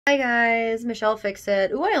Hi guys, Michelle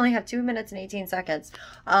Fixit. Ooh, I only have 2 minutes and 18 seconds.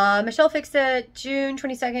 Michelle Fixit, June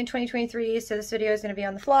 22nd, 2023. So this video is going to be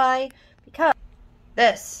on the fly because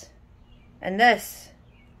this and this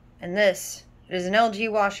and this. It is an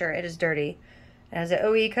LG washer. It is dirty. It has an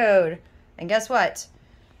OE code. And guess what?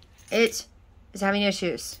 It is having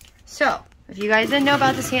issues. So if you guys didn't know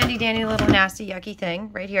about this handy dandy little nasty yucky thing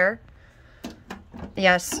right here.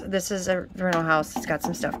 Yes, this is a rental house. It's got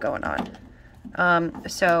some stuff going on.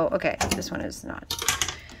 Okay, this one is not.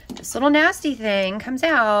 This little nasty thing comes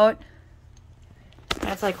out. I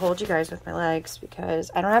have to like hold you guys with my legs because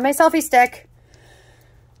I don't have my selfie stick.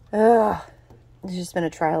 Ugh. It's just been a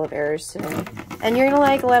trial of errors today. And you're gonna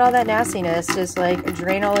like let all that nastiness just like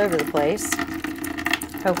drain all over the place.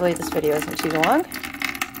 Hopefully this video isn't too long.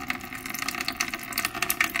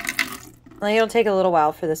 Like, it'll take a little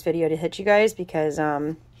while for this video to hit you guys because,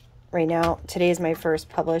 right now, today is my first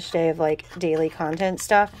published day of, like, daily content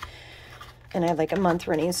stuff. And I have, like, a month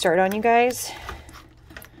running start on you guys.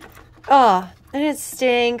 Oh, and it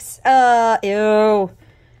stinks. Ew. Yuck.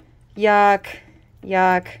 Yuck.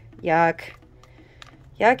 Yuck. Yuck,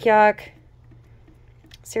 yuck.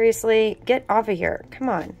 Seriously, get off of here. Come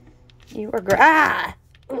on. You are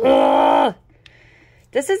Ugh.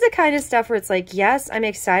 This is the kind of stuff where it's like, yes, I'm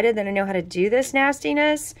excited that I know how to do this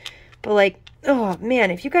nastiness. But, like, oh,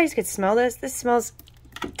 man, if you guys could smell this, this smells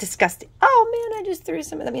disgusting. Oh, man, I just threw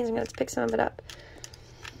some. That means I'm going to have to pick some of it up.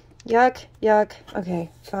 Yuck, yuck. Okay,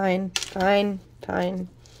 fine, fine, fine.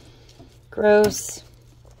 Gross.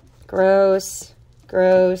 Gross.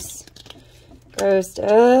 Gross. Gross.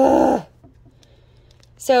 Ugh.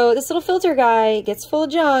 So this little filter guy gets full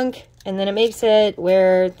of junk, and then it makes it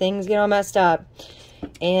where things get all messed up.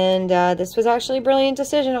 And this was actually a brilliant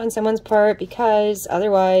decision on someone's part because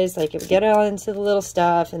otherwise, like, it would get all into the little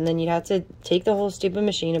stuff and then you'd have to take the whole stupid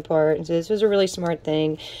machine apart. And so this was a really smart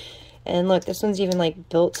thing. And look, this one's even, like,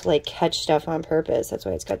 built to, like, catch stuff on purpose. That's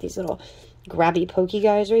why it's got these little grabby, pokey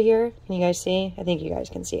guys right here. Can you guys see? I think you guys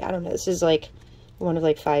can see. I don't know. This is, like, one of,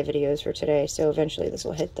 like, 5 videos for today. So eventually this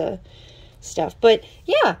will hit the stuff. But,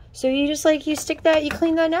 yeah. So you just, like, you stick that, you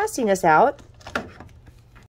clean that nastiness out.